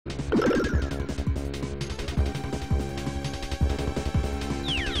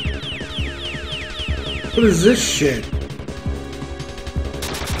What is this shit?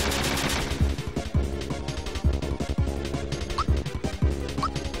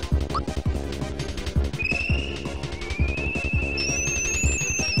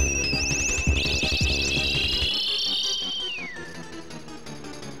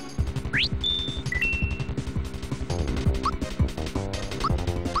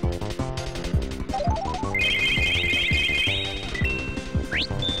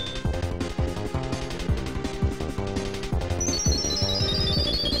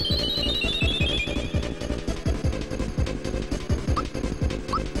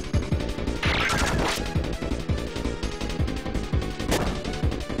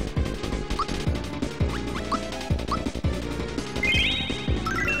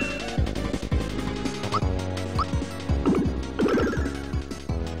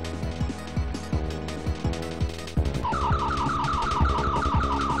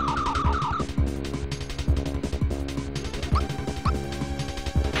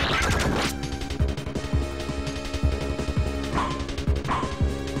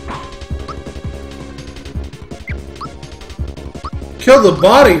 Kill the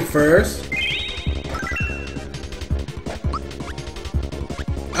body first.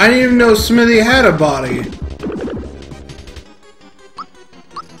 I didn't even know Smithy had a body.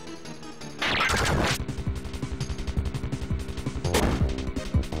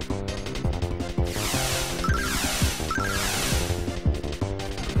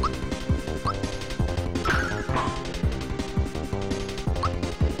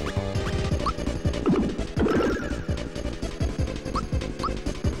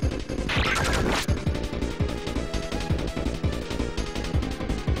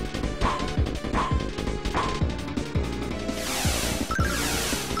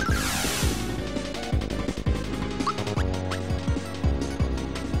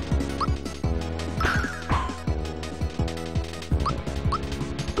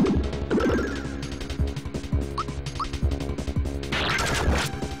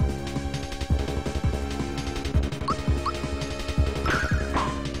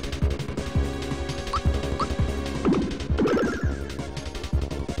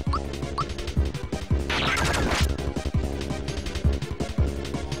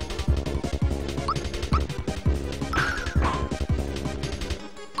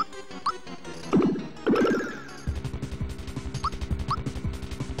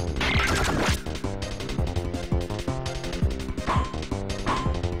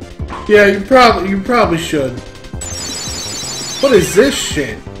 Yeah, you probably should. What is this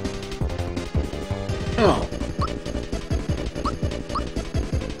shit? Oh.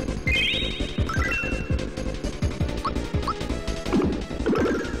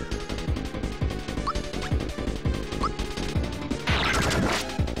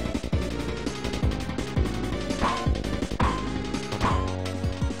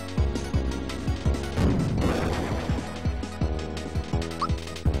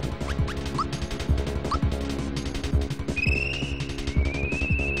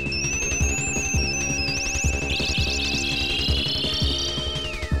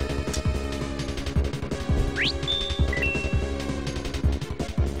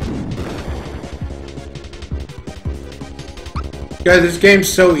 Guys, this game's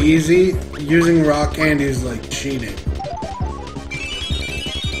so easy, using rock candy is like cheating.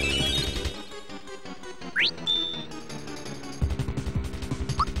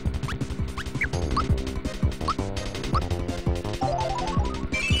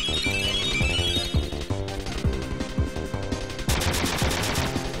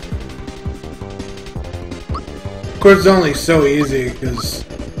 Of course, it's only so easy because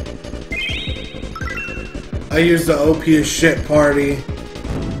I use the OP as shit party.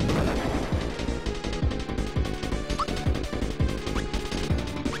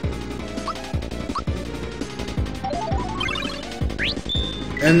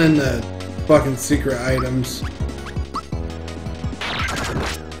 And then the fucking secret items.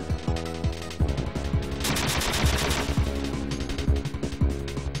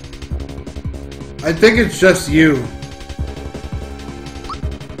 I think it's just you.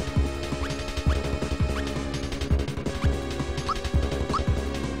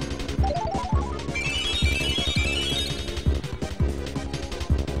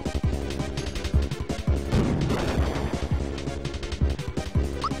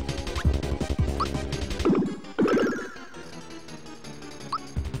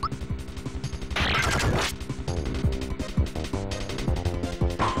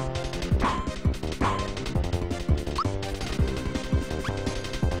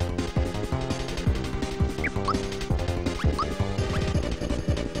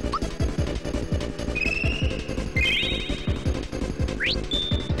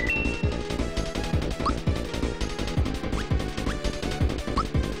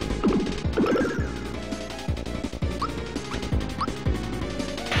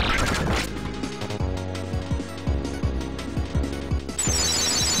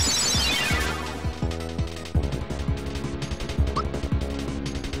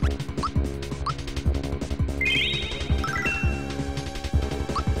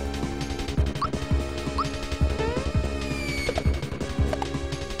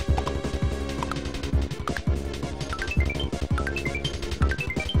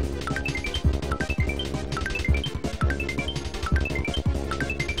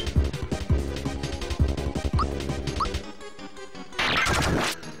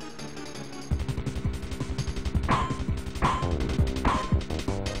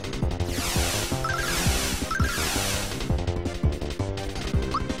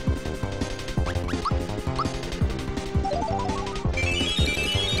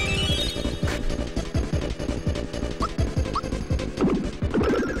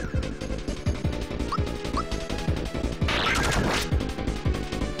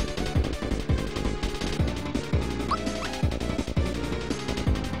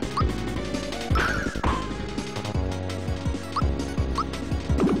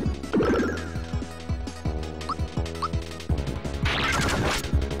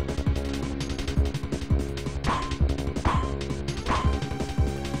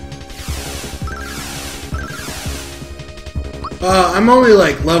 I'm only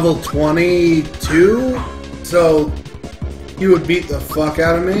like level 22, so he would beat the fuck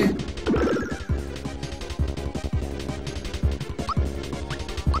out of me.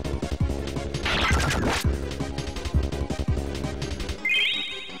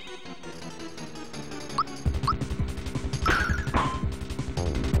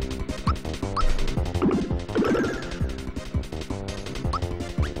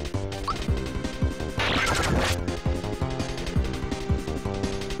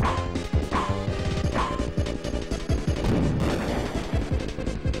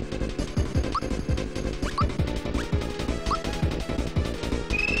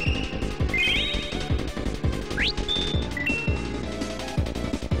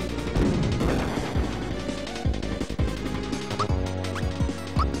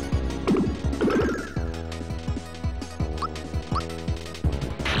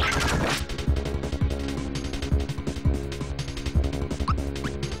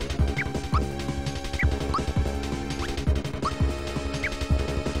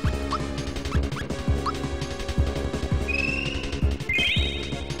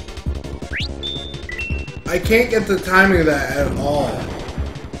 I can't get the timing of that at all.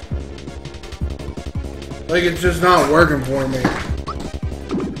 Like, it's just not working for me.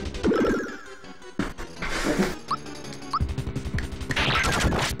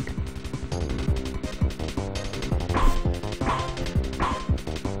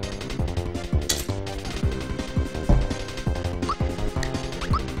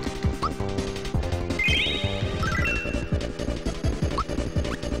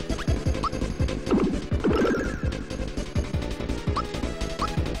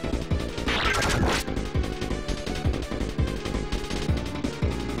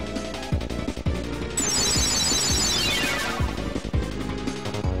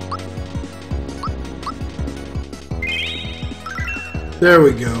 There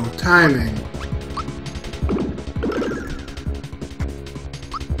we go. Timing.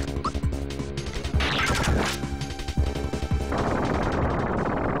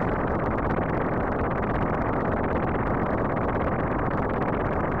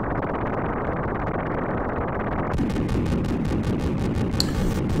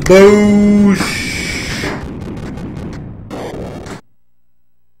 Boosh!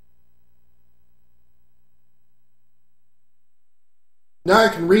 Now I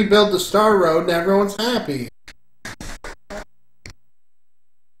can rebuild the Star Road and everyone's happy.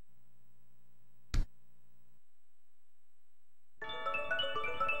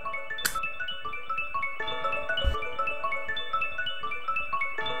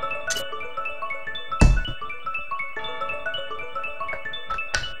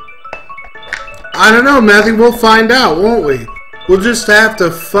 I don't know, Matthew. We'll find out, won't we? We'll just have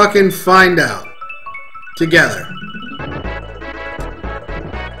to fucking find out. Together.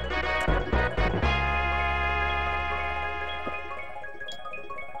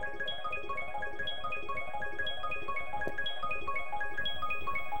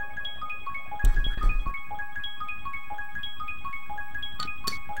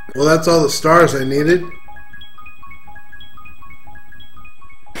 Well, that's all the stars I needed.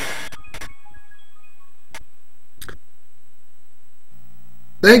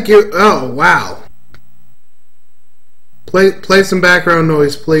 Thank you. Oh, wow. Play some background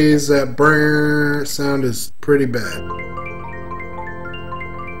noise, please. That brrr sound is pretty bad.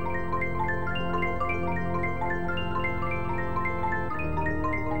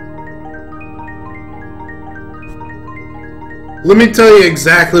 Let me tell you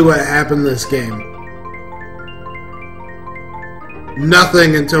exactly what happened in this game.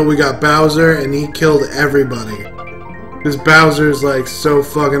 Nothing until we got Bowser and he killed everybody. Because Bowser's like so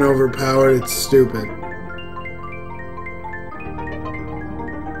fucking overpowered, it's stupid.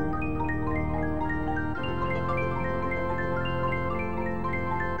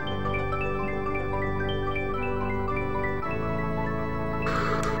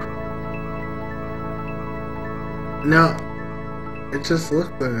 No, it just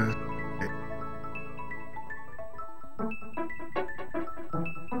looked like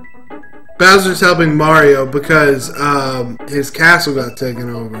Bowser's helping Mario because his castle got taken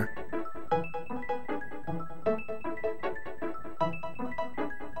over.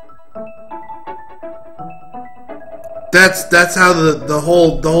 That's how the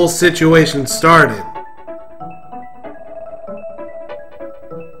whole situation started.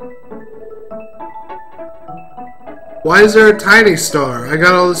 Why is there a tiny star? I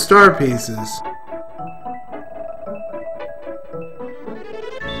got all the star pieces.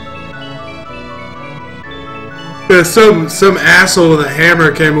 Yeah, some asshole with a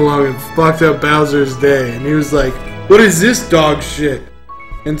hammer came along and fucked up Bowser's day, and he was like, What is this dog shit?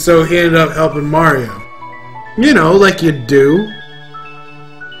 And so he ended up helping Mario. You know, like you do.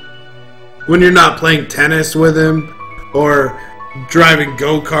 When you're not playing tennis with him, or driving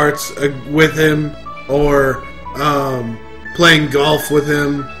go-karts with him, or playing golf with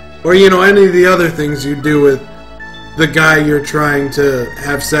him, or, you know, any of the other things you do with the guy you're trying to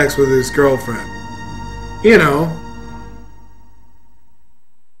have sex with his girlfriend. You know.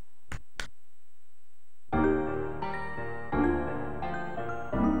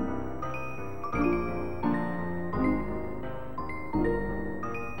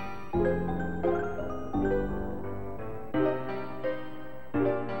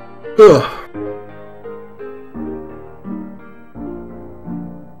 Ugh.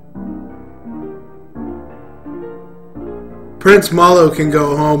 Prince Malo can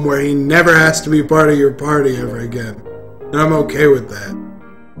go home where he never has to be part of your party ever again. And I'm okay with that.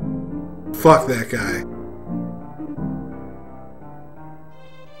 Fuck that guy.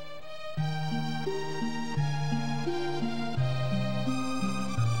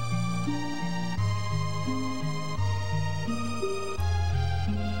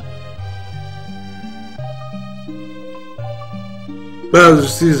 Bowser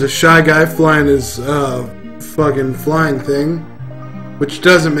sees a shy guy flying his fucking flying thing, which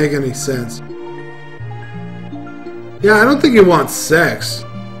doesn't make any sense. Yeah, I don't think he wants sex.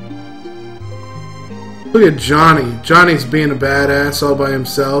 Look at Johnny. Johnny's being a badass all by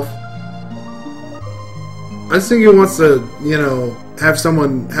himself. I just think he wants to, you know, have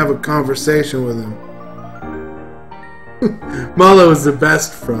someone have a conversation with him. Malo is the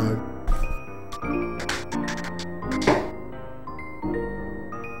best frog.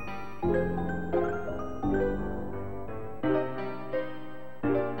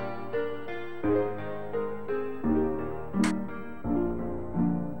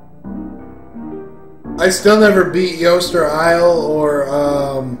 I still never beat Yoster Isle or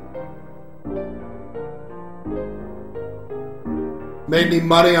made any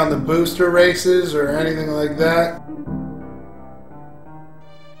money on the booster races or anything like that.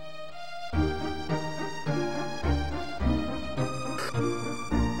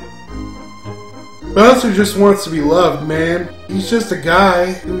 Bowser just wants to be loved, man. He's just a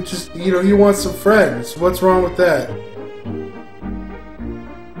guy who just, you know, he wants some friends. What's wrong with that?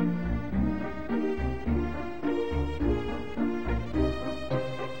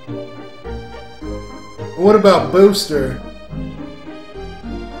 What about Booster?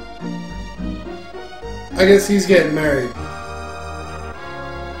 I guess he's getting married.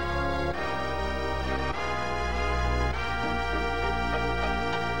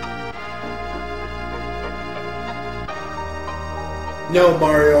 No,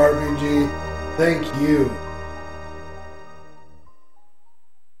 Mario RPG. Thank you.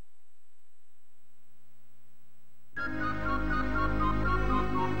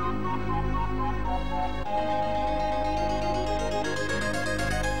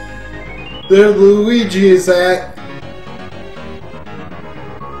 There Luigi is at.